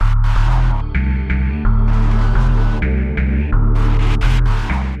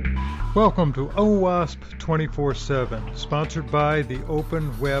Welcome to OWASP 24/7, sponsored by the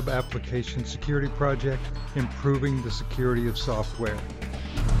Open Web Application Security Project, improving the security of software.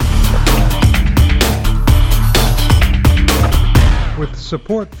 With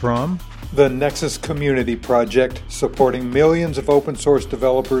support from the Nexus Community Project, supporting millions of open source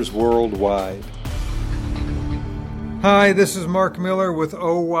developers worldwide. Hi, this is Mark Miller with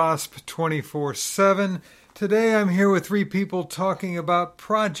OWASP 24/7. Today I'm here with three people talking about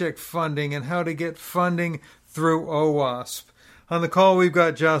project funding and how to get funding through OWASP. On the call we've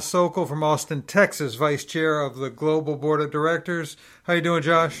got Josh Sokol from Austin, Texas, Vice Chair of the Global Board of Directors. How you doing,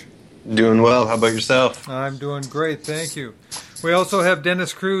 Josh? Doing well. How about yourself? I'm doing great, thank you. We also have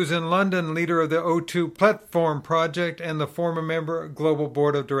Dennis Cruz in London, leader of the O2 Platform Project and the former member of Global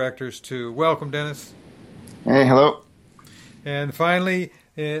Board of Directors too. Welcome, Dennis. Hey, hello. And finally,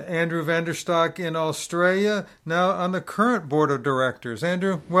 Andrew Vanderstock in Australia, now on the current board of directors.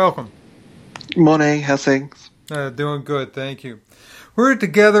 Andrew, welcome. Morning, how's things? Doing good, thank you. We're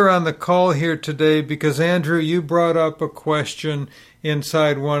together on the call here today because, Andrew, you brought up a question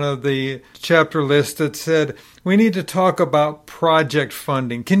inside one of the chapter lists that said we need to talk about project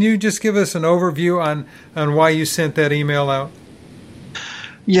funding. Can you just give us an overview on why you sent that email out?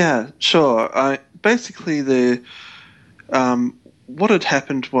 Yeah, sure. Basically, what had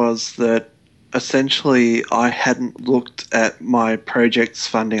happened was that essentially I hadn't looked at my project's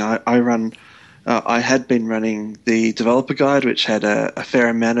funding. I had been running the developer guide, which had a fair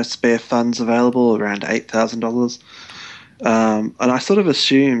amount of spare funds available, around $8,000. And I sort of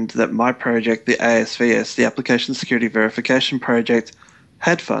assumed that my project, the ASVS, the Application Security Verification Project,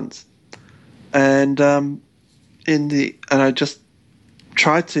 had funds. And I just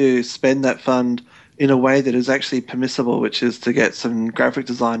tried to spend that fund in a way that is actually permissible, which is to get some graphic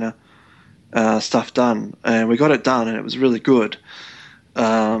designer stuff done. And we got it done, and it was really good.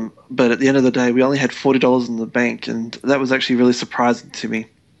 But at the end of the day, we only had $40 in the bank, and that was actually really surprising to me.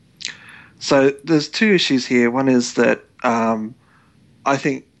 So there's two issues here. One is that I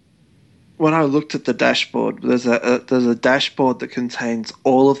think when I looked at the dashboard, there's a dashboard that contains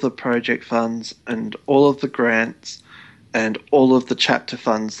all of the project funds and all of the grants and all of the chapter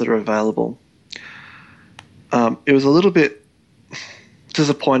funds that are available. It was a little bit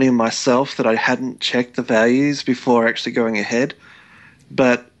disappointing myself that I hadn't checked the values before actually going ahead.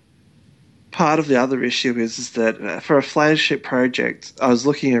 But part of the other issue is that for a flagship project, I was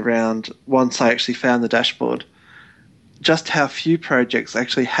looking around once I actually found the dashboard, just how few projects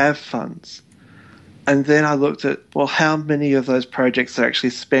actually have funds. And then I looked at, well, how many of those projects are actually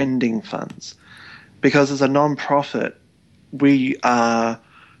spending funds? Because as a non-profit, we are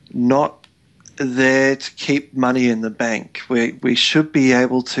not there to keep money in the bank. We should be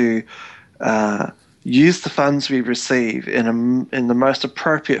able to use the funds we receive in the most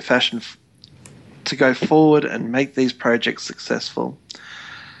appropriate fashion to go forward and make these projects successful.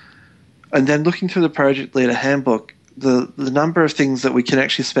 And then looking through the project leader handbook, the number of things that we can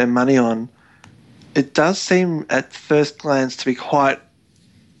actually spend money on, it does seem at first glance to be quite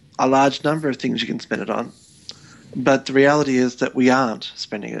a large number of things you can spend it on. But the reality is that we aren't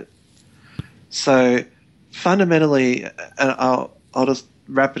spending it. So fundamentally, and I'll just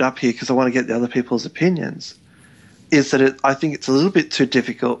wrap it up here because I want to get the other people's opinions, is that I think it's a little bit too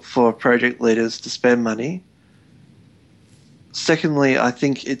difficult for project leaders to spend money. Secondly, I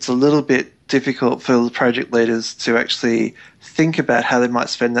think it's a little bit difficult for the project leaders to actually think about how they might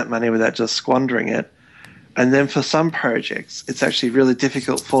spend that money without just squandering it. And then for some projects, it's actually really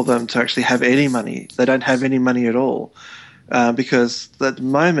difficult for them to actually have any money. They don't have any money at all because at the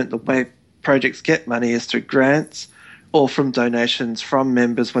moment, the way projects get money is through grants or from donations from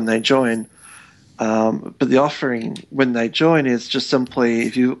members when they join. But the offering when they join is just simply,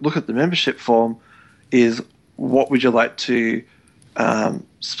 if you look at the membership form, is what would you like to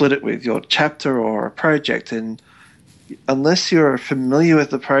split it with, your chapter or a project? And unless you're familiar with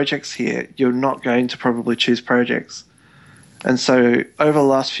the projects here, you're not going to probably choose projects. And so over the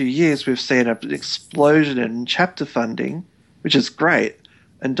last few years, we've seen an explosion in chapter funding, which is great.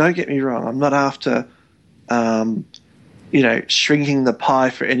 And don't get me wrong, I'm not after, shrinking the pie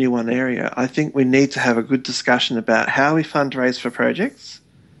for any one area. I think we need to have a good discussion about how we fundraise for projects.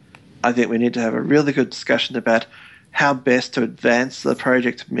 I think we need to have a really good discussion about how best to advance the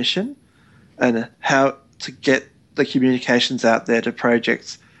project mission and how to get the communications out there to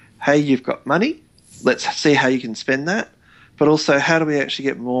projects. Hey, you've got money. Let's see how you can spend that. But also, how do we actually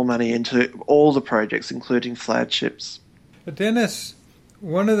get more money into all the projects, including flagships? Dennis,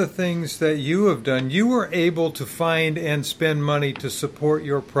 one of the things that you have done, you were able to find and spend money to support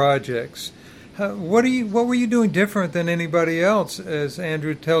your projects. What were you doing different than anybody else? As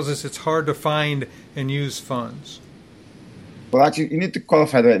Andrew tells us, it's hard to find and use funds. Well, actually, you need to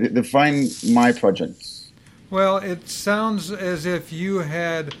qualify that. Define my projects. Well, it sounds as if you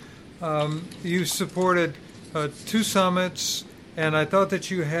had you supported 2 summits, and I thought that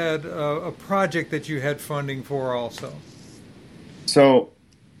you had a project that you had funding for also. So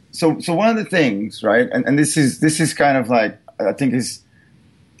one of the things, right, and this is kind of like, I think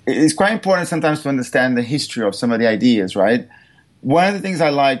it's quite important sometimes to understand the history of some of the ideas, right? One of the things I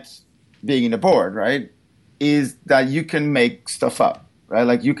liked being in the board, right, is that you can make stuff up, right?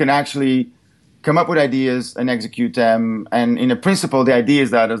 Like you can actually come up with ideas and execute them. And in a principle, the idea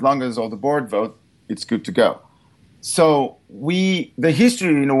is that as long as all the board vote, it's good to go. So the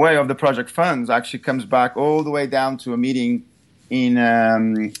history, in a way, of the project funds actually comes back all the way down to a meeting in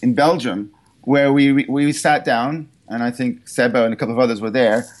Belgium where we sat down, and I think Seba and a couple of others were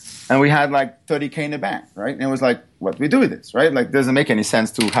there, and we had like 30K in the bank, right? And it was like, what do we do with this, right? Like, it doesn't make any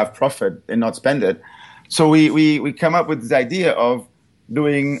sense to have profit and not spend it. So we come up with this idea of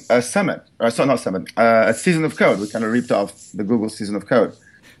doing a summit, a season of code. We kind of ripped off the Google season of code.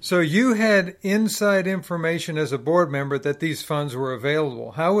 So you had inside information as a board member that these funds were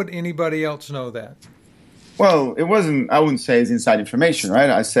available. How would anybody else know that? Well, it wasn't, I wouldn't say it's inside information, right?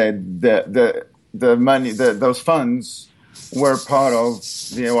 I said the money, those funds were part of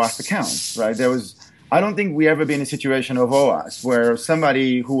the OWASP account, right? I don't think we ever been in a situation of OWASP where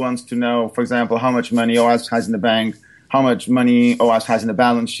somebody who wants to know, for example, how much money OWASP has in the bank, how much money OWASP has in the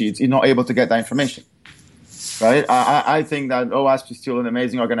balance sheets, is not able to get that information, right? I think that OWASP is still an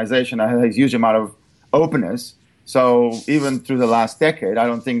amazing organization that has a huge amount of openness. So even through the last decade, I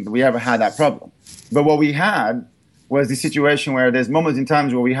don't think we ever had that problem. But what we had was the situation where there's moments in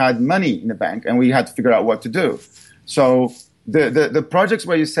times where we had money in the bank and we had to figure out what to do. So the projects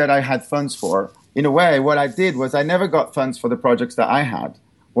where you said I had funds for, in a way, what I did was I never got funds for the projects that I had.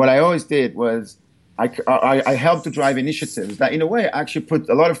 What I always did was I helped to drive initiatives that, in a way, actually put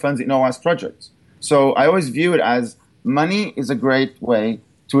a lot of funds in OWASP projects. So I always view it as money is a great way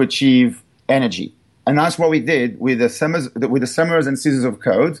to achieve energy. And that's what we did with the summers and seasons of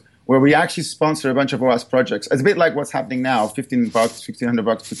code, where we actually sponsor a bunch of OWASP projects. It's a bit like what's happening now, $15, $1,500,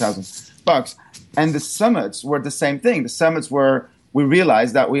 $2,000. And the summits were the same thing. The summits were, we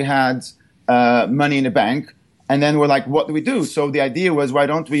realized that we had money in the bank, and then we're like, what do we do? So the idea was, why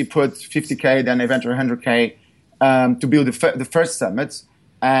don't we put 50K, then eventually 100K to build the first summits?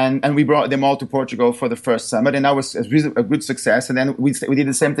 And we brought them all to Portugal for the first summit, and that was a good success. And then we did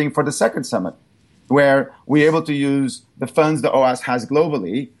the same thing for the second summit, where we're able to use the funds that OWASP has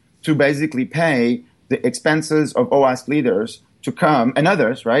globally to basically pay the expenses of OWASP leaders to come, and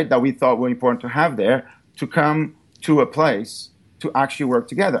others, right, that we thought were important to have there, to come to a place to actually work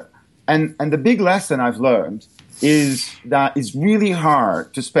together. And the big lesson I've learned is that it's really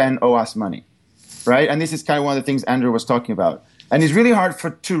hard to spend OWASP money, right? And this is kind of one of the things Andrew was talking about. And it's really hard for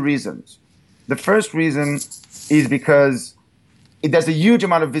 2 reasons. The first reason is because there's a huge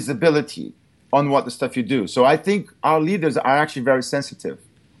amount of visibility on what the stuff you do. So I think our leaders are actually very sensitive.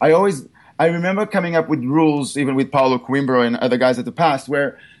 I remember coming up with rules, even with Paulo Coimbra and other guys at the past,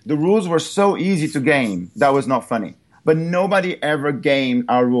 where the rules were so easy to game, that was not funny. But nobody ever gamed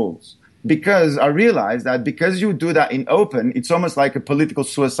our rules. Because I realized that because you do that in open, it's almost like a political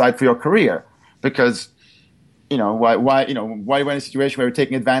suicide for your career. Because, why you're in a situation where you're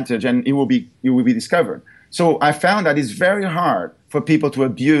taking advantage and you will be discovered. So I found that it's very hard for people to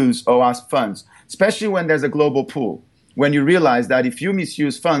abuse OWASP funds, especially when there's a global pool. When you realize that if you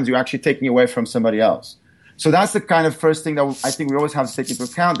misuse funds, you're actually taking away from somebody else. So that's the kind of first thing that I think we always have to take into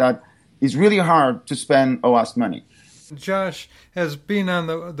account, that it's really hard to spend OWASP money. Josh, as being on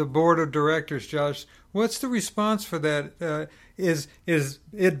the board of directors, Josh, what's the response for that? Is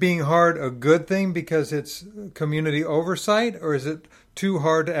it being hard a good thing because it's community oversight, or is it too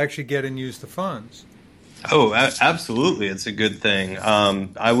hard to actually get and use the funds? Oh, absolutely. It's a good thing.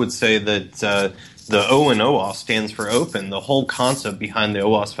 I would say that the O in OWASP stands for open. The whole concept behind the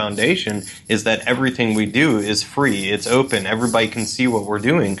OWASP Foundation is that everything we do is free. It's open. Everybody can see what we're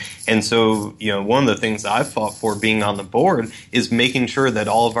doing. And so, one of the things that I've fought for being on the board is making sure that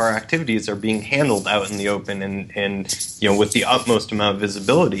all of our activities are being handled out in the open and with the utmost amount of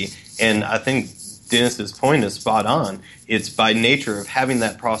visibility. And I think Dennis's point is spot on. It's by nature of having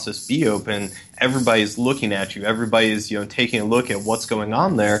that process be open, everybody's looking at you, everybody's taking a look at what's going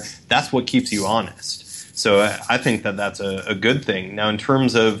on there. That's what keeps you honest. So I think that that's a good thing. Now, in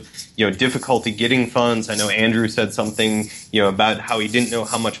terms of difficulty getting funds, I know Andrew said something about how he didn't know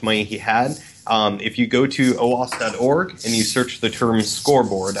how much money he had. If you go to OWASP.org and you search the term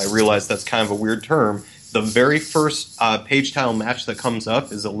scoreboard, I realize that's kind of a weird term. The very first page title match that comes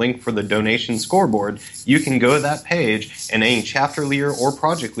up is a link for the donation scoreboard. You can go to that page, and any chapter leader or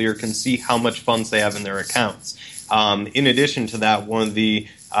project leader can see how much funds they have in their accounts. In addition to that, one of the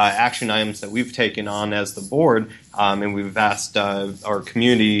action items that we've taken on as the board, and we've asked our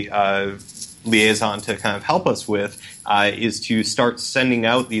community liaison to kind of help us with, is to start sending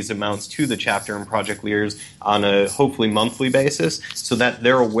out these amounts to the chapter and project leaders on a hopefully monthly basis, so that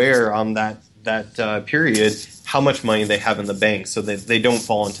they're aware on that period how much money they have in the bank, so that they don't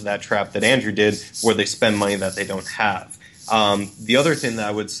fall into that trap that Andrew did, where they spend money that they don't have. The other thing that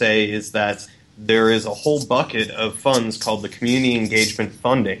I would say is that there is a whole bucket of funds called the Community Engagement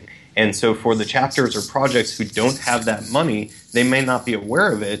Funding. And so for the chapters or projects who don't have that money, they may not be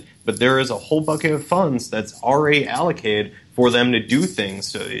aware of it, but there is a whole bucket of funds that's already allocated for them to do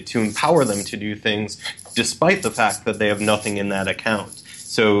things, to empower them to do things, despite the fact that they have nothing in that account.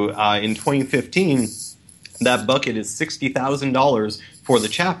 So in 2015, that bucket is $60,000 for the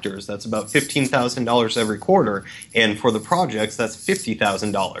chapters. That's about $15,000 every quarter. And for the projects, that's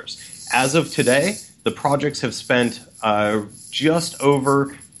 $50,000. As of today, the projects have spent just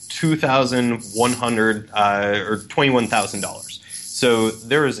over $2,100 or $21,000. So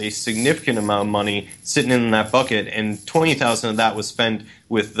there is a significant amount of money sitting in that bucket, and $20,000 of that was spent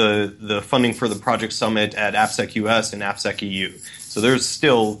with the funding for the Project Summit at AppSec US and AppSec EU. So there's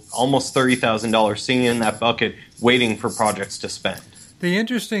still almost $30,000 sitting in that bucket waiting for projects to spend. The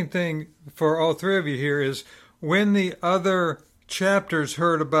interesting thing for all three of you here is when the other chapters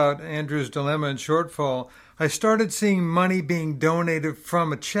heard about Andrew's dilemma and shortfall, I started seeing money being donated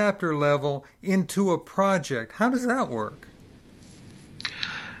from a chapter level into a project. How does that work?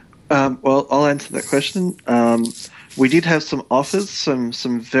 Well, I'll answer that question. We did have some offers,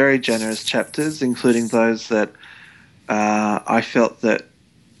 some very generous chapters, including those that I felt that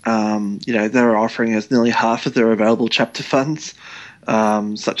they were offering us nearly half of their available chapter funds,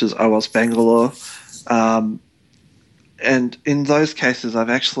 such as OWASP Bangalore. And in those cases, I've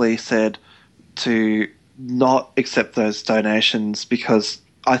actually said to not accept those donations because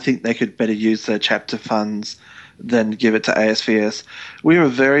I think they could better use their chapter funds than give it to ASVS. We were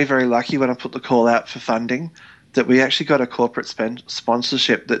very, very lucky when I put the call out for funding that we actually got a corporate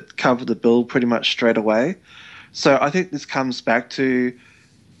sponsorship that covered the bill pretty much straight away. So I think this comes back to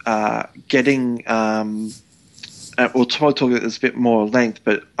getting we'll talk about this a bit more length,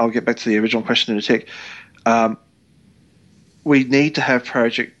 but I'll get back to the original question in a tick. We need to have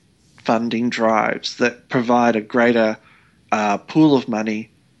project funding drives that provide a greater pool of money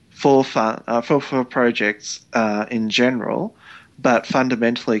for projects in general. But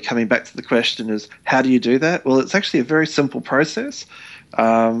fundamentally, coming back to the question is, how do you do that? Well, it's actually a very simple process.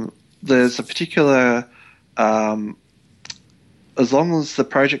 There's a particular, as long as the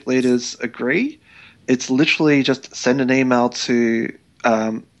project leaders agree, it's literally just send an email to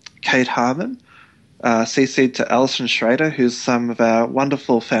Kate Harmon, CC'd to Alison Schrader, who's some of our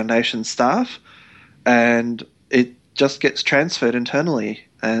wonderful foundation staff, and it just gets transferred internally.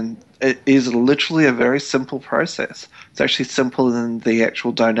 And it is literally a very simple process. It's actually simpler than the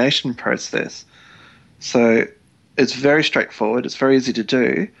actual donation process. So it's very straightforward. It's very easy to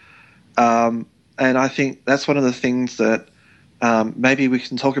do. And I think that's one of the things that maybe we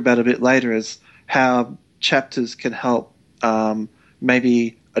can talk about a bit later is how chapters can help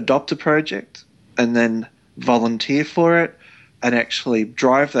maybe adopt a project and then volunteer for it and actually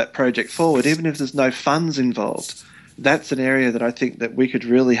drive that project forward, even if there's no funds involved. That's an area that I think that we could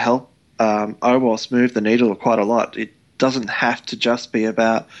really help OWASP move the needle quite a lot. It doesn't have to just be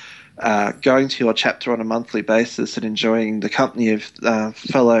about going to your chapter on a monthly basis and enjoying the company of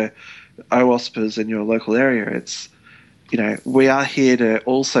fellow OWASPers in your local area. It's, we are here to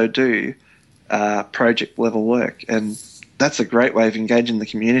also do project level work, and that's a great way of engaging the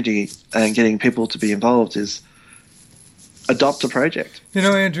community and getting people to be involved is adopt a project.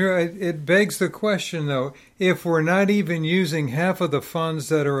 Andrew, it begs the question, though, if we're not even using half of the funds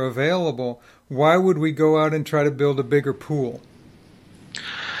that are available, why would we go out and try to build a bigger pool?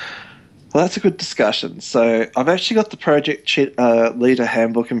 Well, that's a good discussion. So I've actually got the project leader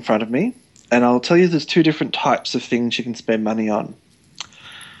handbook in front of me, and I'll tell you there's two different types of things you can spend money on.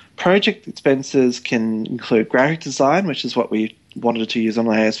 Project expenses can include graphic design, which is what we wanted to use on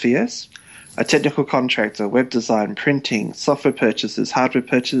ASVS, a technical contractor, web design, printing, software purchases, hardware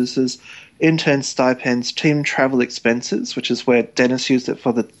purchases, intern stipends, team travel expenses, which is where Dennis used it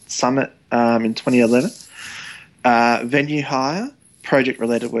for the summit in 2011, venue hire,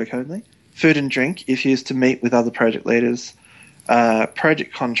 project-related work only, food and drink if used to meet with other project leaders,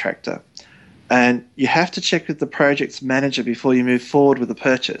 project contractor. And you have to check with the project's manager before you move forward with the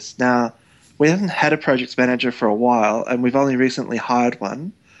purchase. Now, we haven't had a projects manager for a while, and we've only recently hired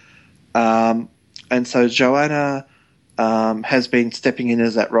one. And so Joanna has been stepping in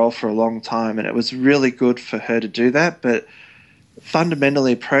as that role for a long time, and it was really good for her to do that. But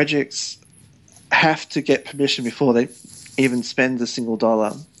fundamentally, projects have to get permission before they even spend a single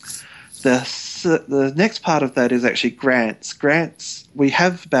dollar. The next part of that is actually grants. Grants, we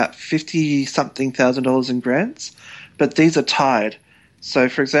have about $50-something thousand in grants, but these are tied. So,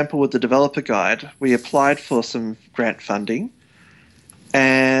 for example, with the developer guide, we applied for some grant funding,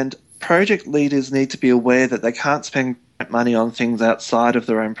 and project leaders need to be aware that they can't spend money on things outside of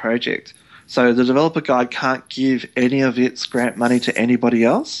their own project. So the developer guide can't give any of its grant money to anybody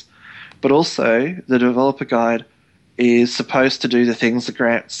else, but also the developer guide is supposed to do the things the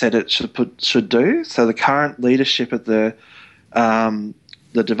grant said it should do. So the current leadership of the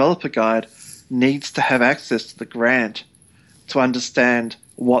developer guide needs to have access to the grant to understand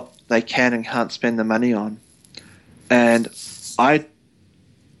what they can and can't spend the money on. And I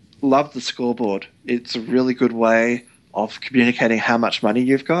love the scoreboard. It's a really good way of communicating how much money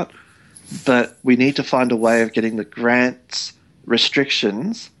you've got, but we need to find a way of getting the grants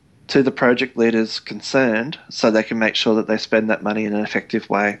restrictions to the project leaders concerned so they can make sure that they spend that money in an effective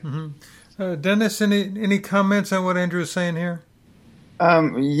way. Mm-hmm. Dennis, any comments on what Andrew is saying here?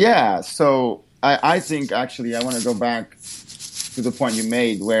 Yeah, so I think actually I want to go back to the point you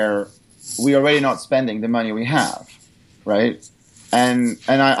made where we're already not spending the money we have, right? And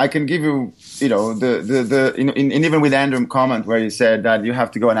I can give you, even with Andrew's comment where he said that you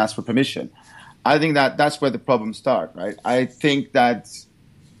have to go and ask for permission. I think that's where the problems start, right? I think that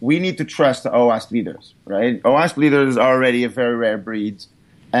we need to trust the OWASP leaders, right? OWASP leaders are already a very rare breed.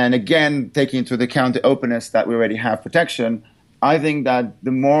 And again, taking into account the openness that we already have protection, I think that the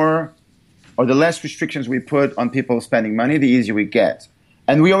more or the less restrictions we put on people spending money, the easier we get.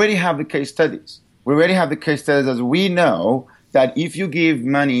 And we already have the case studies. We already have the case studies as we know that if you give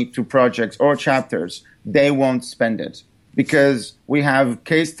money to projects or chapters, they won't spend it. Because we have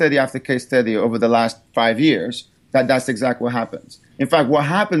case study after case study over the last 5 years that's exactly what happens. In fact, what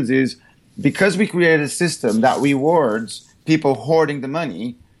happens is because we created a system that rewards people hoarding the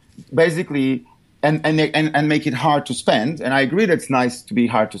money, basically, and make it hard to spend. And I agree that it's nice to be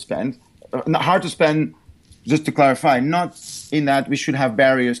hard to spend. Hard to spend, just to clarify, not in that we should have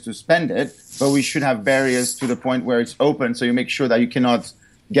barriers to spend it, but we should have barriers to the point where it's open so you make sure that you cannot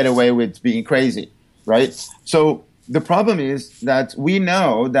get away with being crazy, right? So the problem is that we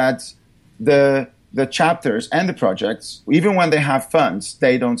know that the chapters and the projects, even when they have funds,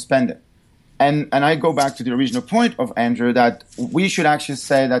 they don't spend it. And I go back to the original point of Andrew that we should actually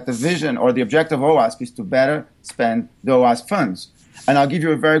say that the vision or the objective of OWASP is to better spend the OWASP funds. And I'll give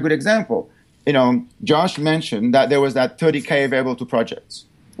you a very good example. Josh mentioned that there was that 30K available to projects,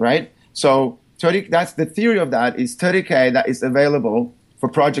 right? So that's the theory of that is 30K that is available for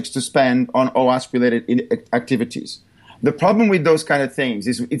projects to spend on OWASP-related activities. The problem with those kind of things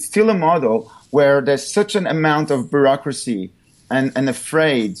is it's still a model where there's such an amount of bureaucracy and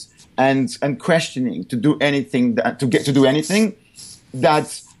afraid and questioning to do anything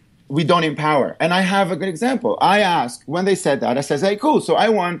that we don't empower. And I have a good example. I asked when they said that, I said, hey, cool. So I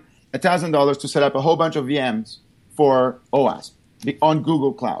want $1,000 to set up a whole bunch of VMs for OWASP on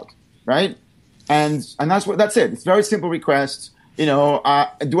Google Cloud, right? And that's it. It's a very simple request.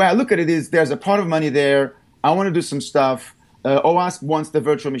 The way I look at it is there's a pot of money there. I want to do some stuff. OWASP wants the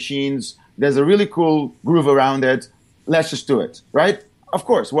virtual machines. There's a really cool groove around it. Let's just do it, right? Of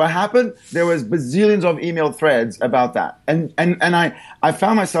course, what happened? There was bazillions of email threads about that. And I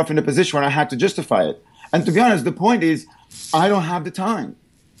found myself in a position where I had to justify it. And to be honest, the point is, I don't have the time,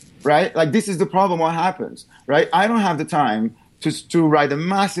 right? Like, this is the problem, what happens, right? I don't have the time to write a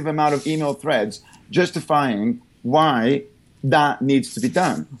massive amount of email threads justifying why that needs to be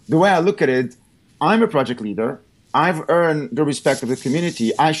done. The way I look at it, I'm a project leader. I've earned the respect of the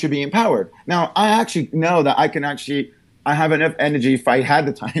community. I should be empowered. Now, I actually know that I have enough energy if I had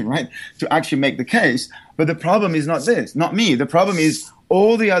the time, right, to actually make the case. But the problem is not me. The problem is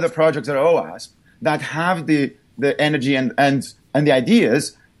all the other projects at OWASP that have the energy and the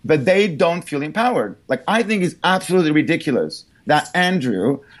ideas, but they don't feel empowered. Like, I think it's absolutely ridiculous that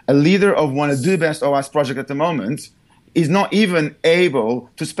Andrew, a leader of one of the best OWASP projects at the moment, is not even able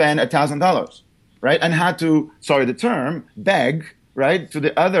to spend $1,000, right? And had to, sorry the term, beg, right, to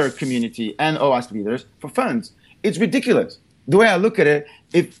the other community and OWASP leaders for funds. It's ridiculous. The way I look at it,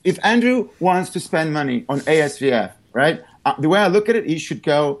 if Andrew wants to spend money on ASVF, right, the way I look at it, he should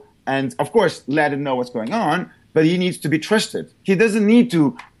go and, of course, let him know what's going on, but he needs to be trusted. He doesn't need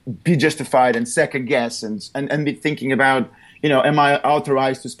to be justified and second guess and be thinking about, am I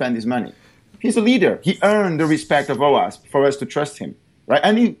authorized to spend this money? He's a leader. He earned the respect of OWASP for us to trust him, right?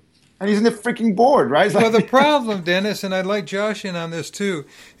 And he's in the freaking board, right? Well, the problem, Dennis, and I'd like Josh in on this too,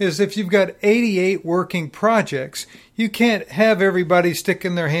 is if you've got 88 working projects, you can't have everybody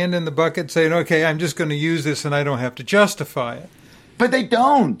sticking their hand in the bucket saying, okay, I'm just going to use this and I don't have to justify it. But they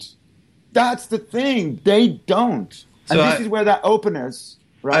don't. That's the thing. They don't. And So this is where that openness,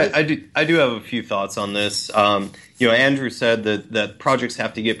 right? I do have a few thoughts on this. Andrew said that projects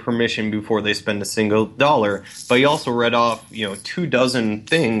have to get permission before they spend a single dollar, but he also read off 24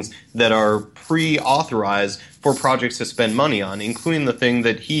 things that are pre-authorized for projects to spend money on, including the thing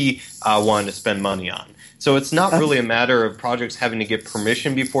that he wanted to spend money on. So it's not really a matter of projects having to get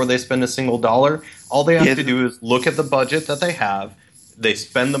permission before they spend a single dollar. All they have to do is look at the budget that they have, they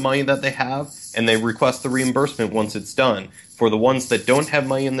spend the money that they have, and they request the reimbursement once it's done. For the ones that don't have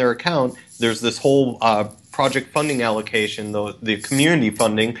money in their account, there's this whole project funding allocation, the community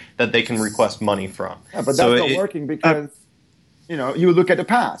funding that they can request money from. Yeah, but that's not working because you look at the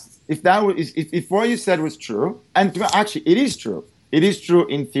past. If that was, if what you said was true, and actually it is true. It is true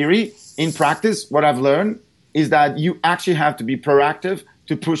in theory. In practice, what I've learned is that you actually have to be proactive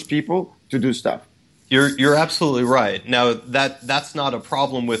to push people to do stuff. You're absolutely right. Now, that's not a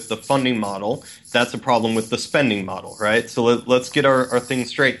problem with the funding model. That's a problem with the spending model, right? So let's get our things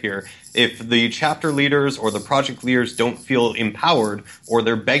straight here. If the chapter leaders or the project leaders don't feel empowered or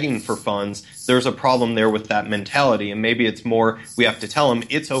they're begging for funds, there's a problem there with that mentality. And maybe it's more we have to tell them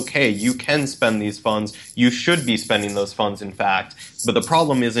it's okay, you can spend these funds, you should be spending those funds, in fact. But the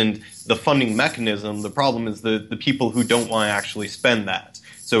problem isn't the funding mechanism. The problem is the people who don't want to actually spend that.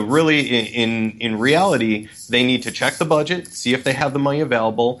 So really, in reality, they need to check the budget, see if they have the money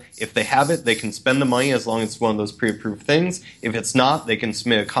available. If they have it, they can spend the money as long as it's one of those pre-approved things. If it's not, they can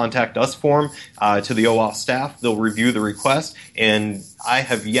submit a contact us form to the OWASP staff. They'll review the request, and I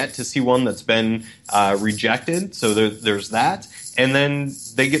have yet to see one that's been rejected. So there's that. And then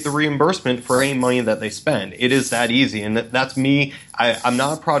they get the reimbursement for any money that they spend. It is that easy. And that's me. I'm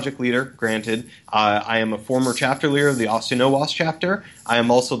not a project leader, granted. I am a former chapter leader of the Austin OWASP chapter. I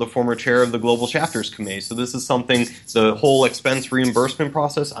am also the former chair of the Global Chapters Committee. So this is something, the whole expense reimbursement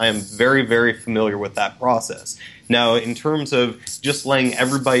process, I am very, very familiar with that process. Now, in terms of just letting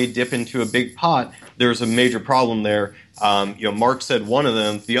everybody dip into a big pot, there's a major problem there. Mark said one of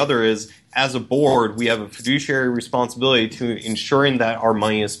them. The other is, as a board, we have a fiduciary responsibility to ensuring that our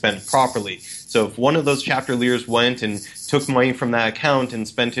money is spent properly. So if one of those chapter leaders went and took money from that account and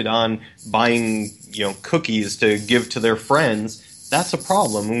spent it on buying, cookies to give to their friends, that's a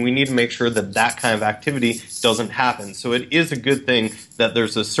problem, and we need to make sure that that kind of activity doesn't happen. So it is a good thing that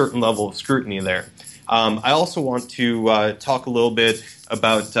there's a certain level of scrutiny there. I also want to talk a little bit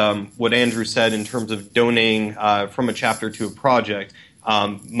about what Andrew said in terms of donating from a chapter to a project.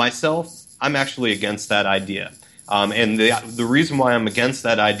 Myself, I'm actually against that idea. And the reason why I'm against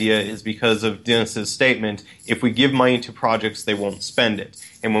that idea is because of Dennis's statement, if we give money to projects, they won't spend it.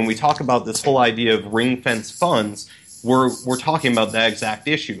 And when we talk about this whole idea of ring-fence funds, we're talking about that exact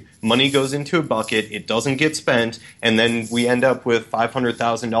issue. Money goes into a bucket, it doesn't get spent, and then we end up with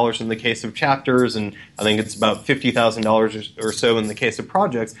 $500,000 in the case of chapters, and I think it's about $50,000 or so in the case of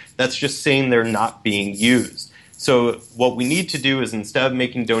projects. That's just saying they're not being used. So what we need to do is, instead of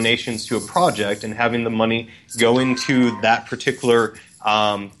making donations to a project and having the money go into that particular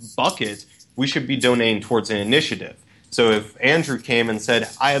bucket, we should be donating towards an initiative. So if Andrew came and said,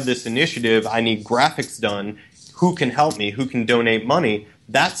 I have this initiative, I need graphics done, who can help me, who can donate money,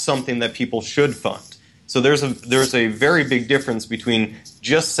 that's something that people should fund. So there's a very big difference between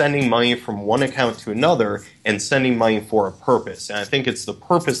just sending money from one account to another and sending money for a purpose. And I think it's the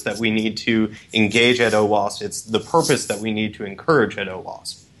purpose that we need to engage at OWASP. It's the purpose that we need to encourage at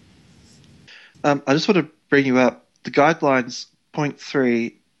OWASP. I just want to bring you up. The guidelines, point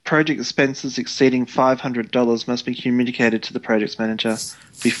 3, project expenses exceeding $500 must be communicated to the project manager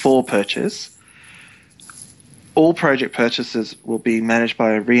before purchase. All project purchases will be managed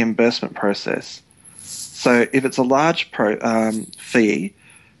by a reimbursement process. So if it's a large fee,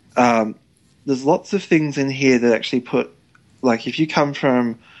 there's lots of things in here that actually put, like if you come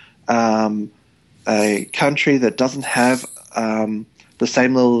from a country that doesn't have the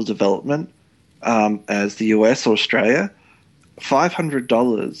same level of development as the US or Australia,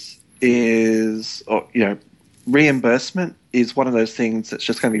 $500 is, reimbursement is one of those things that's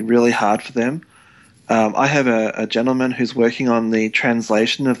just going to be really hard for them. I have a gentleman who's working on the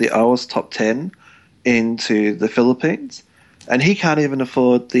translation of the OWASP Top 10 into the Philippines, and he can't even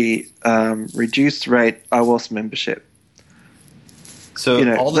afford the reduced rate OWASP membership. So You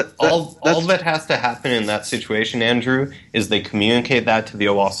know, all that has to happen in that situation, Andrew, is they communicate that to the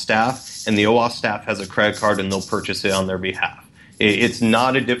OWASP staff, and the OWASP staff has a credit card and they'll purchase it on their behalf. It's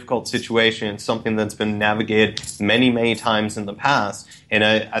not a difficult situation. It's something that's been navigated many, many times in the past. And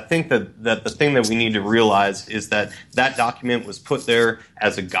I think that the thing that we need to realize is that document was put there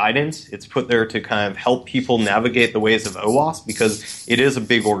as a guidance. It's put there to kind of help people navigate the ways of OWASP because it is a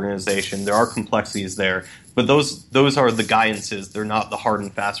big organization. There are complexities there. But those are the guidances. They're not the hard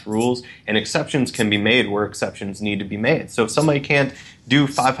and fast rules. And exceptions can be made where exceptions need to be made. So if somebody can't do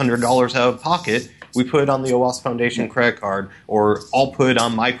 $500 out of pocket, we put it on the OWASP Foundation credit card, or I'll put it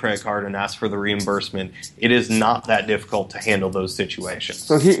on my credit card and ask for the reimbursement. It is not that difficult to handle those situations.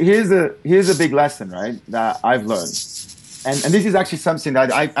 So here's a big lesson, right, that I've learned. And this is actually something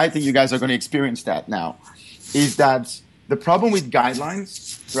that I think you guys are going to experience that now, is that the problem with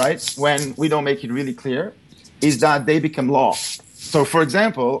guidelines, right, when we don't make it really clear, is that they become law. So, for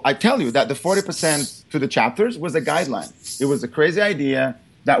example, I tell you that the 40% to the chapters was a guideline. It was a crazy idea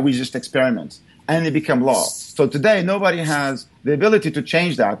that we just experiment. And it become law. So today, nobody has the ability to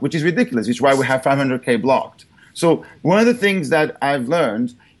change that, which is ridiculous. It's why we have 500K blocked. So one of the things that I've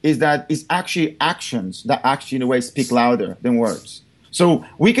learned is that it's actually actions that actually, in a way, speak louder than words. So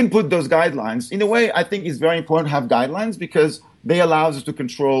we can put those guidelines. In a way, I think it's very important to have guidelines because they allow us to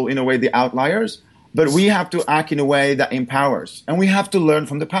control, in a way, the outliers. But we have to act in a way that empowers. And we have to learn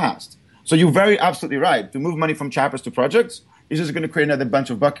from the past. So you're very absolutely right. To move money from chapters to projects, is just going to create another bunch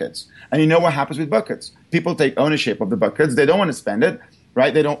of buckets. And you know what happens with buckets? People take ownership of the buckets. They don't want to spend it,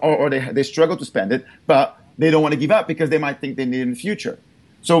 right? They don't, or they struggle to spend it, but they don't want to give up because they might think they need it in the future.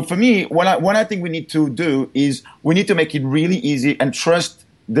 So for me, what I think we need to do is we need to make it really easy and trust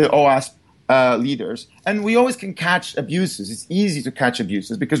the OWASP leaders. And we always can catch abuses. It's easy to catch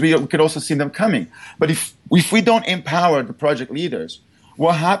abuses because we could also see them coming. But if we don't empower the project leaders,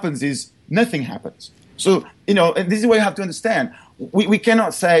 what happens is nothing happens. So, and this is what you have to understand. We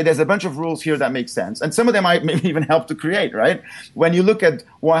cannot say there's a bunch of rules here that make sense. And some of them might maybe even help to create, right? When you look at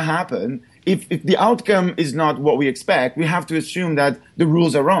what happened, if the outcome is not what we expect, we have to assume that the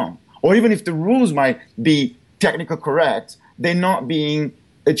rules are wrong. Or even if the rules might be technically correct, they're not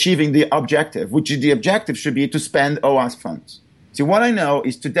achieving the objective, which is the objective should be to spend OWASP funds. See, what I know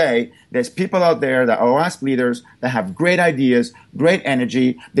is today, there's people out there that are OWASP leaders that have great ideas, great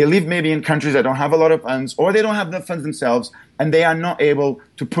energy. They live maybe in countries that don't have a lot of funds, or they don't have enough funds themselves, and they are not able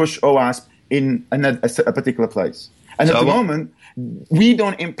to push OWASP in a particular place. And at the moment, we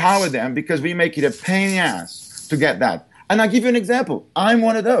don't empower them because we make it a pain in the ass to get that. And I'll give you an example. I'm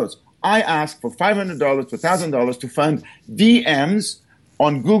one of those. I asked for $500 to $1,000 to fund VMs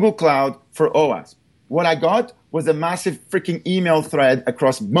on Google Cloud for OWASP. What I got was a massive freaking email thread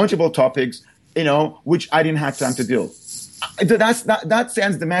across multiple topics, which I didn't have time to deal. That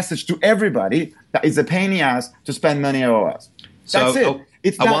sends the message to everybody that it's a pain in the ass to spend money on OWASP. That's it.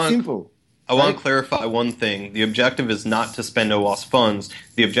 It's that simple. I want to clarify one thing. The objective is not to spend OWASP funds.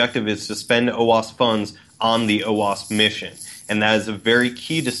 The objective is to spend OWASP funds on the OWASP mission. And that is a very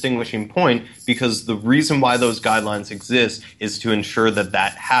key distinguishing point because the reason why those guidelines exist is to ensure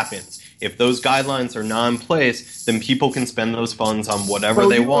that happens. If those guidelines are not in place, then people can spend those funds on whatever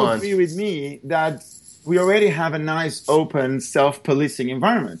they want. So you agree with me that we already have a nice, open, self-policing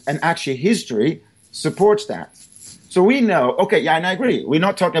environment. And actually history supports that. So we know, and I agree. We're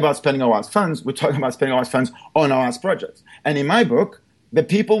not talking about spending OWASP funds. We're talking about spending OWASP funds on OWASP projects. And in my book, the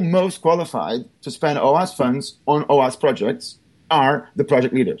people most qualified to spend OWASP funds on OWASP projects are the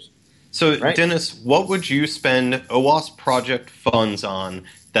project leaders. So, right? Dennis, what would you spend OWASP project funds on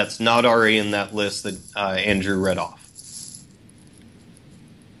that's not already in that list that Andrew read off?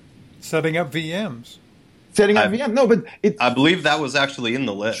 Setting up VMs. No, but I believe that was actually in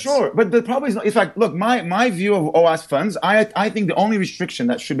the list. Sure, but the problem is, in fact, look, my view of OWASP funds, I think the only restriction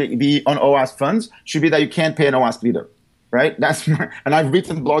that should be on OWASP funds should be that you can't pay an OWASP leader, right? And I've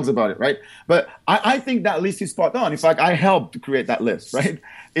written blogs about it, right? But I think that list is spot on. In fact, I helped to create that list, right?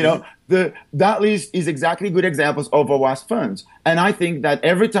 That list is exactly good examples of OWASP funds. And I think that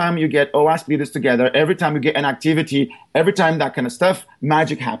every time you get OWASP leaders together, every time you get an activity, every time that kind of stuff,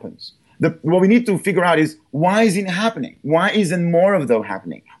 magic happens. What we need to figure out is why is it happening? Why isn't more of those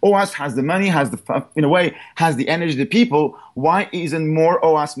happening? OWASP has the money, has the energy, the people. Why isn't more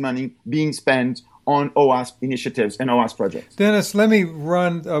OWASP money being spent on OWASP initiatives and OWASP projects? Dennis, let me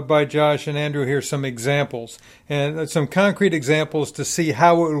run by Josh and Andrew here some examples and some concrete examples to see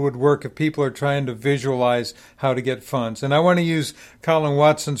how it would work if people are trying to visualize how to get funds. And I want to use Colin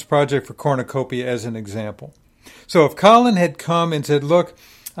Watson's project for Cornucopia as an example. So if Colin had come and said, look,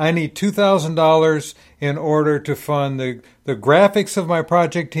 I need $2,000 in order to fund the graphics of my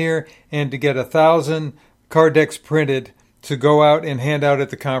project here and to get 1,000 card decks printed to go out and hand out at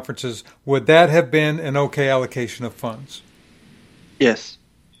the conferences. Would that have been an okay allocation of funds? Yes.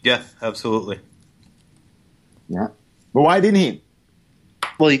 Yeah, absolutely. Yeah. But why didn't he?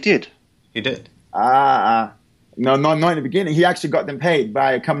 Well, he did. He did. No, not in the beginning. He actually got them paid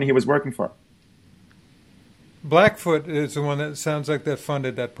by a company he was working for. Blackfoot is the one that sounds like that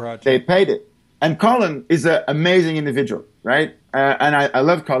funded that project. They paid it. And Colin is an amazing individual, right? And I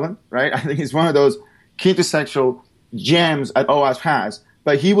love Colin, right? I think he's one of those quintessential gems that OWASP has,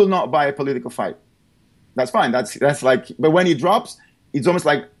 but he will not buy a political fight. That's fine. That's like, but when he drops, it's almost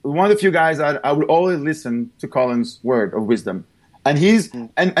like one of the few guys that I will always listen to Colin's word of wisdom. And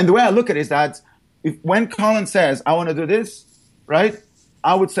and the way I look at it is that when Colin says, I want to do this, right?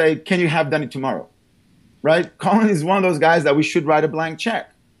 I would say, can you have done it tomorrow? Right? Colin is one of those guys that we should write a blank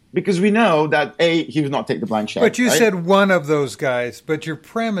check. Because we know that, he would not take the blank check. But you right? said one of those guys, but your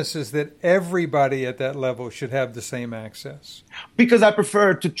premise is that everybody at that level should have the same access. Because I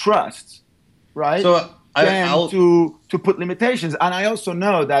prefer to trust, right? So than to put limitations. And I also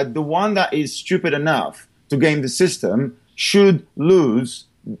know that the one that is stupid enough to game the system should lose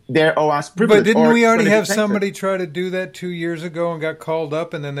their OWASP privilege. But didn't we already have somebody try to do that 2 years ago and got called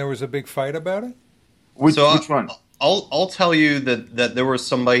up, and then there was a big fight about it? Which one? I'll tell you that there was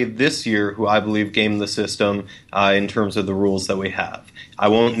somebody this year who I believe gamed the system in terms of the rules that we have. I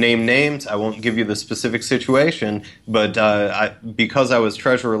won't name names. I won't give you the specific situation, but because I was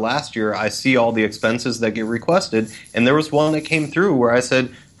treasurer last year, I see all the expenses that get requested, and there was one that came through where I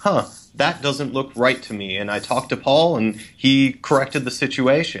said, that doesn't look right to me. And I talked to Paul, and he corrected the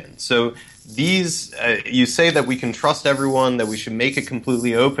situation. So these, you say that we can trust everyone, that we should make it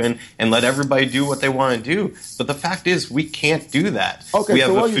completely open and let everybody do what they want to do. But the fact is, we can't do that. Okay, we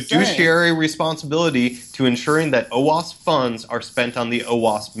have so a fiduciary responsibility to ensuring that OWASP funds are spent on the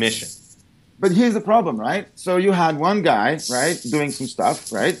OWASP mission. But here's the problem, right? So you had one guy, right, doing some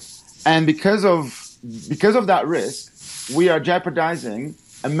stuff, right? And because of that risk, we are jeopardizing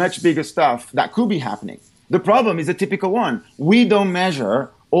a much bigger stuff that could be happening. The problem is a typical one. We don't measure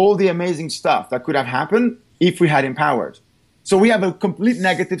all the amazing stuff that could have happened if we had empowered. So we have a complete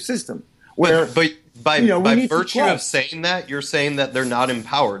negative system. Where, but by virtue of saying that, you're saying that they're not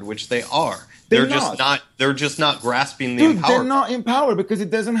empowered, which they are. They're just not grasping the empowerment. They're not empowered because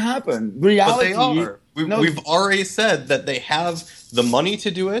it doesn't happen. Reality, but they are. We've already said that they have the money to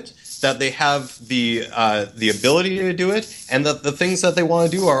do it, that they have the ability to do it, and that the things that they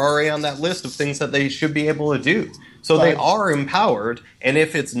want to do are already on that list of things that they should be able to do. So they are empowered, and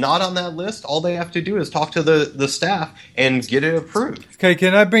if it's not on that list, all they have to do is talk to the staff and get it approved. Okay,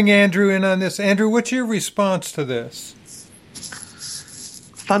 can I bring Andrew in on this? Andrew, what's your response to this?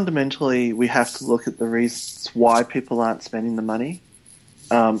 Fundamentally, we have to look at the reasons why people aren't spending the money.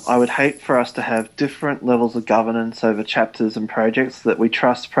 I would hate for us to have different levels of governance over chapters and projects, that we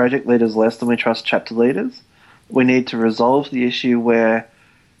trust project leaders less than we trust chapter leaders. We need to resolve the issue where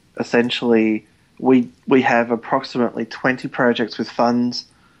essentially we have approximately 20 projects with funds,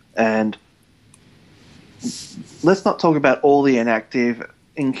 and let's not talk about all the inactive,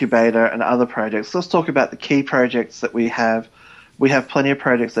 incubator and other projects. Let's talk about the key projects that we have. We have plenty of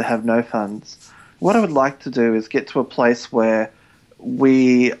projects that have no funds. What I would like to do is get to a place where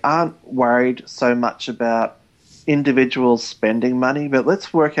we aren't worried so much about individuals spending money, but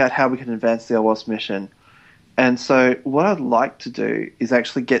let's work out how we can advance the OWASP mission. And so what I'd like to do is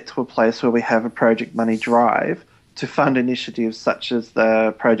actually get to a place where we have a project money drive to fund initiatives such as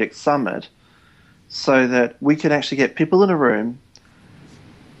the Project Summit, so that we can actually get people in a room.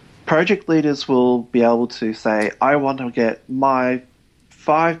 Project leaders will be able to say, I want to get my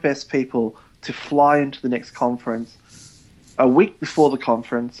 5 best people to fly into the next conference a week before the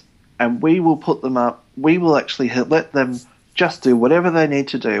conference, and we will put them up. We will actually let them just do whatever they need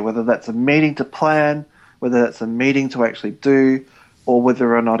to do, whether that's a meeting to plan, whether that's a meeting to actually do, or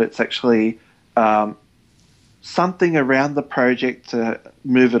whether or not it's actually something around the project to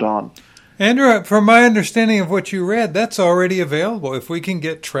move it on. Andrew, from my understanding of what you read, that's already available. If we can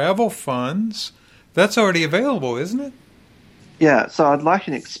get travel funds, that's already available, isn't it? Yeah, so I'd like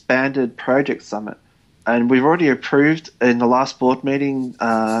an expanded project summit. And we've already approved in the last board meeting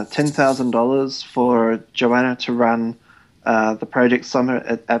 $10,000 for Joanna to run the project summit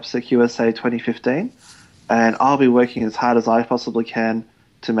at AppSec USA 2015. And I'll be working as hard as I possibly can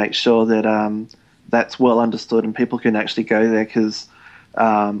to make sure that that's well understood and people can actually go there, because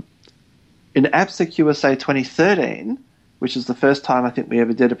in AppSec USA 2013, which is the first time I think we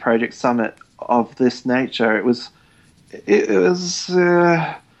ever did a project summit of this nature, it was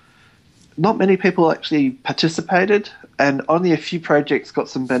not many people actually participated, and only a few projects got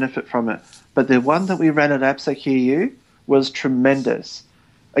some benefit from it. But the one that we ran at AppSec EU was tremendous.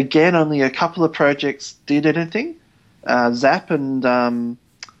 Again, only a couple of projects did anything. Zap and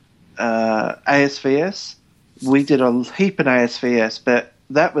ASVS, we did a heap in ASVS, but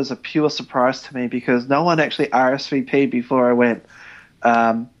that was a pure surprise to me because no one actually RSVP'd before I went.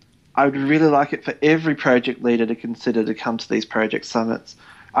 I would really like it for every project leader to consider to come to these project summits.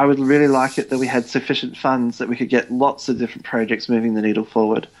 I would really like it that we had sufficient funds that we could get lots of different projects moving the needle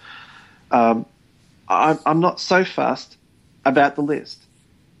forward. I'm not so fussed about the list.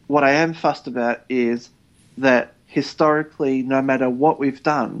 What I am fussed about is that historically, no matter what we've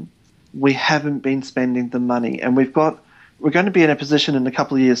done, we haven't been spending the money. And we're going to be in a position in a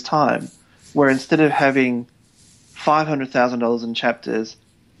couple of years' time where instead of having $500,000 in chapters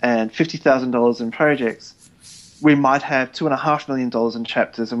and $50,000 in projects, we might have $2.5 million in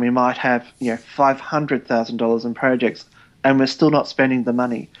chapters, and we might have $500,000 in projects, and we're still not spending the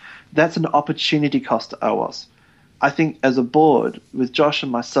money. That's an opportunity cost to OWASP. I think as a board, with Josh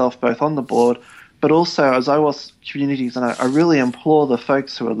and myself both on the board, but also as OWASP communities, and I really implore the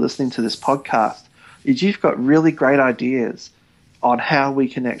folks who are listening to this podcast, if you've got really great ideas on how we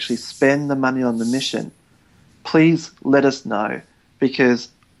can actually spend the money on the mission, please let us know, because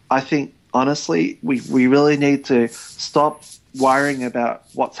I think, honestly, we really need to stop worrying about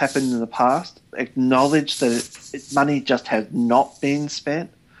what's happened in the past, acknowledge that money just has not been spent.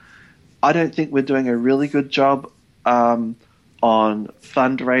 I don't think we're doing a really good job on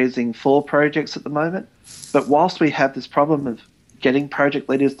fundraising for projects at the moment, but whilst we have this problem of getting project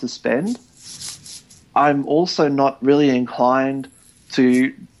leaders to spend, I'm also not really inclined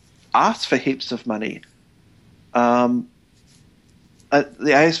to ask for heaps of money. At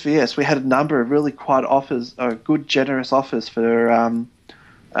the ASVS, we had a number of really quite offers, good, generous offers for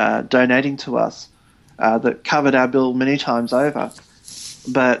donating to us that covered our bill many times over.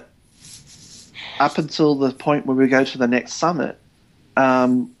 But up until the point where we go to the next summit,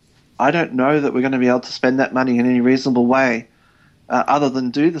 I don't know that we're going to be able to spend that money in any reasonable way other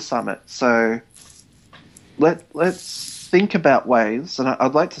than do the summit. So let's think about ways, and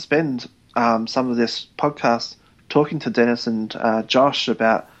I'd like to spend some of this podcast talking to Dennis and Josh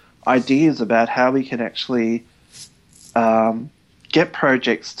about ideas about how we can actually get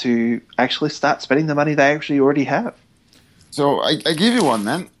projects to actually start spending the money they actually already have. So I give you one,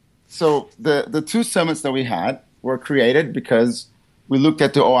 man. So the two summits that we had were created because we looked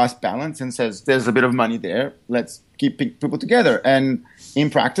at the OWASP balance and says there's a bit of money there. Let's keep people together. And in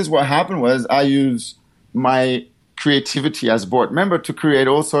practice, what happened was I used my creativity as board member to create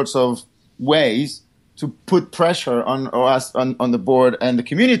all sorts of ways to put pressure on us, on the board and the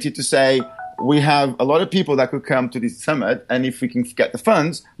community to say, we have a lot of people that could come to this summit, and if we can get the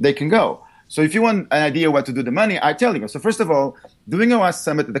funds, they can go. So if you want an idea what to do the money, I tell you. So first of all, doing a OWASP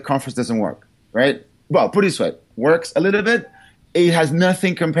summit at the conference doesn't work, right? Well, put it this way, works a little bit. It has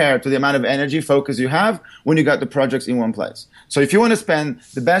nothing compared to the amount of energy, focus you have when you got the projects in one place. So if you want to spend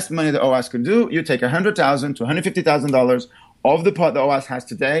the best money that OWASP can do, you take $100,000 to $150,000 of the pot that OWASP has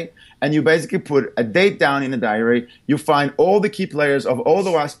today, and you basically put a date down in a diary. You find all the key players of all the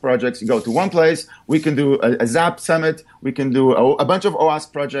OWASP projects. You go to one place. We can do a ZAP summit. We can do a bunch of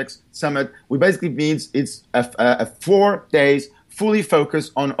OWASP projects summit. We basically means it's a 4 days fully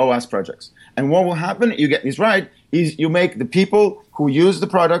focused on OWASP projects. And what will happen, you get this right, is you make the people who use the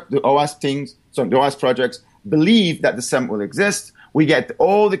product, the OWASP things, so the OWASP projects, believe that the summit will exist. We get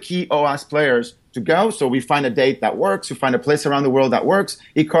all the key OWASP players to go. So we find a date that works. We find a place around the world that works.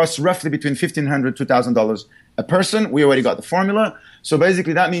 It costs roughly between $1,500 to $2,000 a person. We already got the formula. So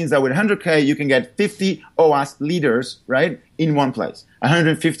basically that means that with 100K, you can get 50 OWASP leaders, right, in one place.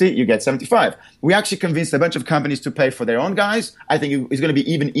 150, you get 75. We actually convinced a bunch of companies to pay for their own guys. I think it's going to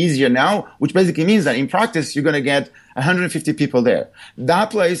be even easier now, which basically means that in practice, you're going to get 150 people there.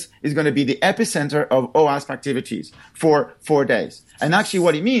 That place is going to be the epicenter of OWASP activities for 4 days. And actually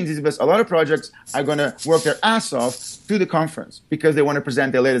what it means is because a lot of projects are going to work their ass off to the conference because they want to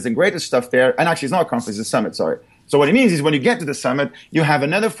present their latest and greatest stuff there. And actually it's not a conference, it's a summit, sorry. So what it means is when you get to the summit, you have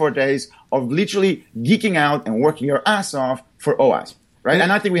another 4 days of literally geeking out and working your ass off for OWASP, right?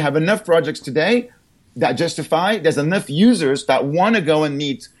 And I think we have enough projects today that justify, there's enough users that want to go and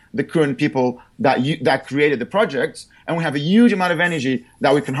meet the current people that created the projects, and we have a huge amount of energy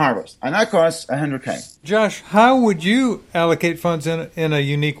that we can harvest. And that costs 100K. Josh, how would you allocate funds in a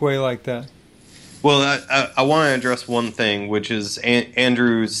unique way like that? Well, I want to address one thing, which is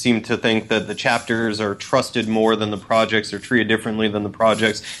Andrew seemed to think that the chapters are trusted more than the projects or treated differently than the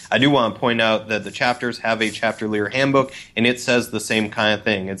projects. I do want to point out that the chapters have a chapter leader handbook, and it says the same kind of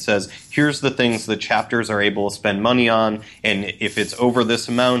thing. It says, here's the things the chapters are able to spend money on, and if it's over this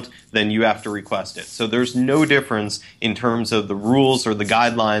amount, then you have to request it. So there's no difference in terms of the rules or the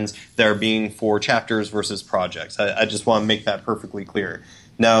guidelines that are being for chapters versus projects. I just want to make that perfectly clear.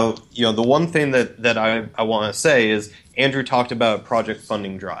 Now, the one thing that I want to say is Andrew talked about project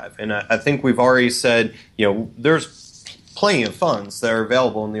funding drive, and I think we've already said, there's plenty of funds that are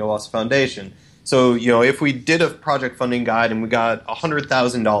available in the OWASP Foundation. So, if we did a project funding guide and we got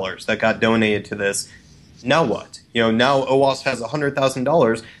 $100,000 that got donated to this, now what? Now OWASP has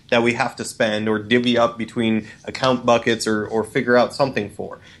 $100,000 that we have to spend or divvy up between account buckets or figure out something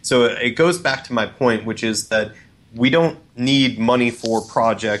for. So it goes back to my point, which is that we don't need money for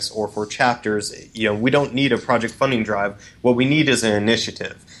projects or for chapters. We don't need a project funding drive. What we need is an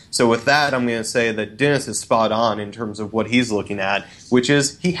initiative. So with that, I'm going to say that Dennis is spot on in terms of what he's looking at, which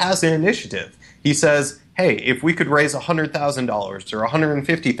is he has an initiative. He says, hey, if we could raise $100,000 or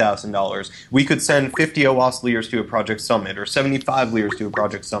 $150,000, we could send 50 OWASP leaders to a project summit or 75 leaders to a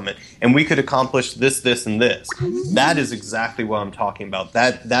project summit, and we could accomplish this, this, and this. That is exactly what I'm talking about.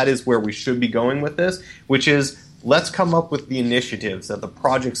 That is where we should be going with this, which is let's come up with the initiatives that the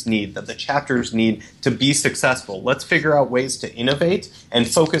projects need, that the chapters need to be successful. Let's figure out ways to innovate and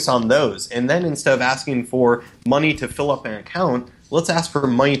focus on those. And then instead of asking for money to fill up an account, let's ask for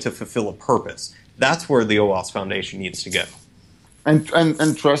money to fulfill a purpose. That's where the OWASP Foundation needs to go. And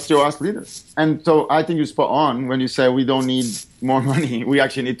trust your OWASP leaders. And so I think you're spot on when you say we don't need more money. We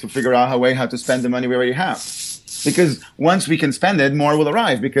actually need to figure out a way how to spend the money we already have. Because once we can spend it, more will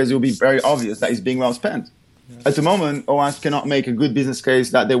arrive because it will be very obvious that it's being well spent. At the moment, OWASP cannot make a good business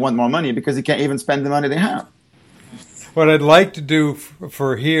case that they want more money because they can't even spend the money they have. What I'd like to do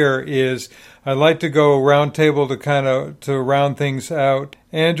for here is I'd like to go round table to round things out.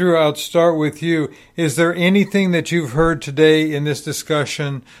 Andrew, I'll start with you. Is there anything that you've heard today in this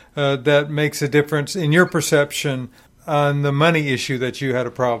discussion that makes a difference in your perception on the money issue that you had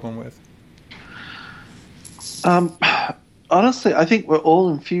a problem with? Honestly, I think we're all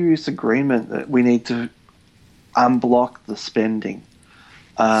in furious agreement that we need to unblock the spending.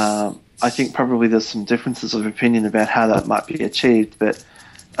 I think probably there's some differences of opinion about how that might be achieved, but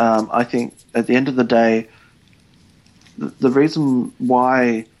I think at the end of the day, the reason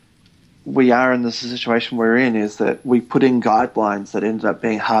why we are in the situation we're in is that we put in guidelines that ended up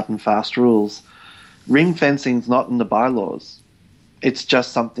being hard and fast rules. Ring fencing's not in the bylaws. It's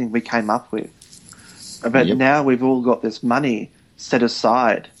just something we came up with. But now we've all got this money set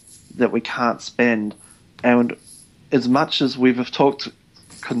aside that we can't spend. And as much as we've talked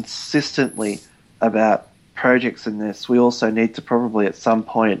consistently about projects in this, we also need to probably at some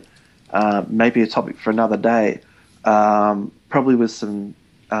point, maybe a topic for another day, probably with some,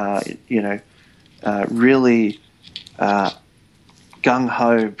 really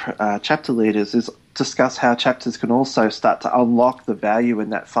gung-ho chapter leaders, is discuss how chapters can also start to unlock the value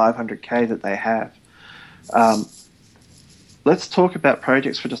in that 500K that they have. Let's talk about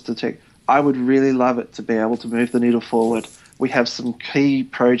projects for just a tick. I would really love it to be able to move the needle forward. We have some key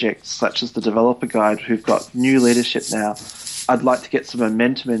projects such as the Developer Guide who've got new leadership now. I'd like to get some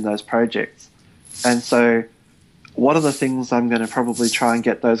momentum in those projects. And so one of the things I'm going to probably try and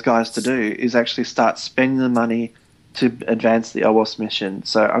get those guys to do is actually start spending the money to advance the OWASP mission.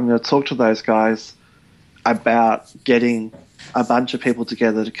 So I'm going to talk to those guys about getting a bunch of people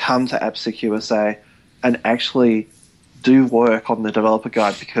together to come to AppSec USA and actually do work on the Developer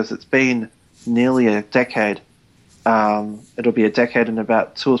Guide, because it's been nearly a decade. It'll be a decade in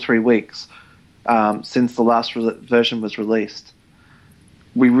about 2 or 3 weeks since the last version was released.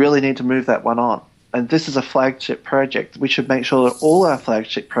 We really need to move that one on. And this is a flagship project. We should make sure that all our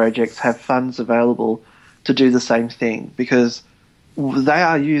flagship projects have funds available to do the same thing, because they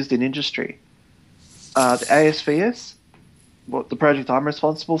are used in industry. The ASVS, the project I'm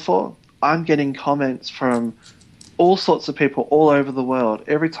responsible for, I'm getting comments from all sorts of people all over the world.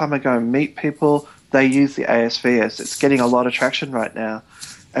 Every time I go and meet people, they use the ASVS. It's getting a lot of traction right now.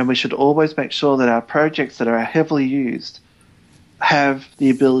 And we should always make sure that our projects that are heavily used have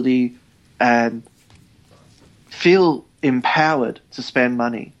the ability and feel empowered to spend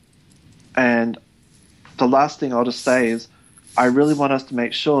money. And the last thing I'll just say is I really want us to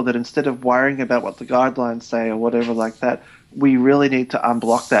make sure that instead of worrying about what the guidelines say or whatever like that, we really need to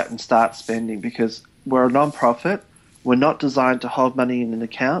unblock that and start spending, because we're a non-profit. We're not designed to hold money in an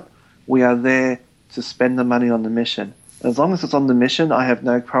account. We are there to spend the money on the mission. As long as it's on the mission, I have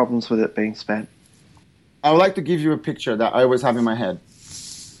no problems with it being spent. I would like to give you a picture that I always have in my head.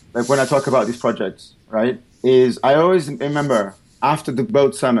 Like when I talk about these projects, right, is I always remember after the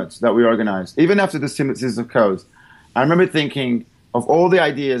boat summits that we organized, even after the Synthesis of Code, I remember thinking of all the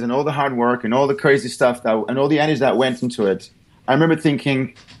ideas and all the hard work and all the crazy stuff and all the energy that went into it. I remember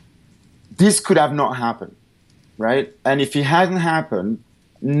thinking, this could have not happened, right? And if it hadn't happened,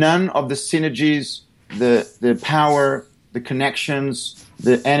 none of the synergies, the power, the connections,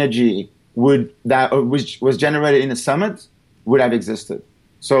 the energy which was generated in the summit would have existed.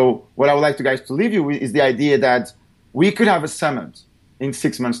 So what I would like to guys to leave you with is the idea that we could have a summit in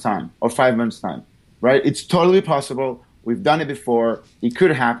 6 months' time or 5 months' time, right? It's totally possible. We've done it before. It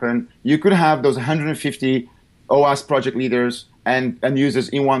could happen. You could have those 150 OWASP project leaders and users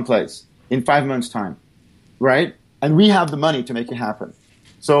in one place in 5 months' time, right? And we have the money to make it happen.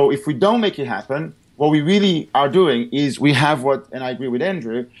 So if we don't make it happen, what we really are doing is we have and I agree with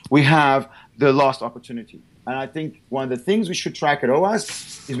Andrew, we have the lost opportunity. And I think one of the things we should track at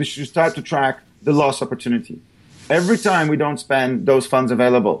OWASP is we should start to track the lost opportunity. Every time we don't spend those funds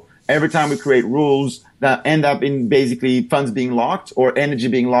available, every time we create rules that end up in basically funds being locked or energy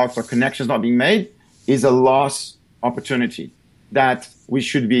being locked or connections not being made, is a lost opportunity that we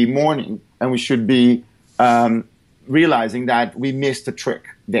should be mourning and we should be realizing that we missed a trick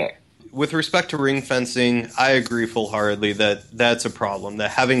there. With respect to ring fencing, I agree full-heartedly that that's a problem,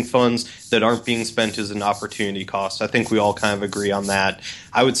 that having funds that aren't being spent is an opportunity cost. I think we all kind of agree on that.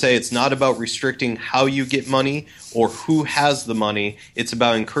 I would say it's not about restricting how you get money or who has the money. It's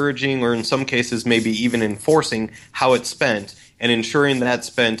about encouraging, or in some cases maybe even enforcing, how it's spent and ensuring that's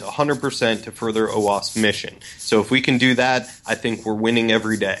spent 100% to further OWASP mission. So if we can do that, I think we're winning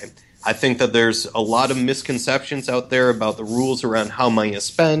every day. I think that there's a lot of misconceptions out there about the rules around how money is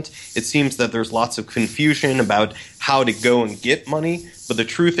spent. It seems that there's lots of confusion about how to go and get money. But the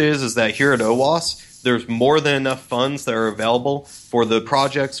truth is that here at OWASP, there's more than enough funds that are available for the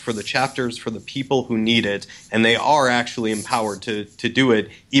projects, for the chapters, for the people who need it. And they are actually empowered to do it,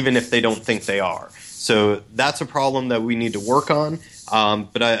 even if they don't think they are. So that's a problem that we need to work on.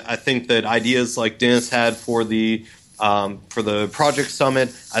 But I think that ideas like Dennis had for the Project Summit,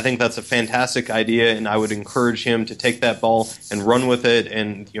 I think that's a fantastic idea, and I would encourage him to take that ball and run with it.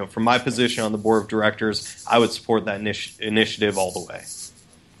 And from my position on the board of directors, I would support that initiative all the way.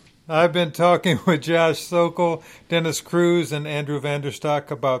 I've been talking with Josh Sokol, Dennis Cruz, and Andrew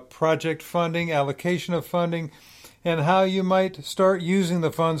Vanderstock about project funding, allocation of funding, and how you might start using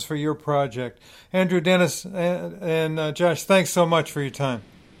the funds for your project. Andrew, Dennis, and Josh, thanks so much for your time.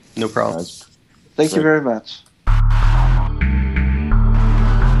 No problem. Thank you very much.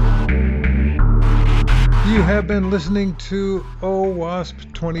 You have been listening to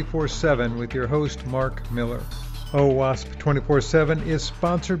OWASP 24/7 with your host, Mark Miller. OWASP 24/7 is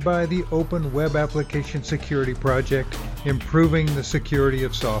sponsored by the Open Web Application Security Project, improving the security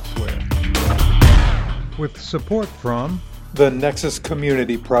of software. With support from the Nexus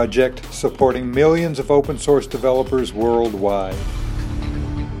Community Project, supporting millions of open source developers worldwide.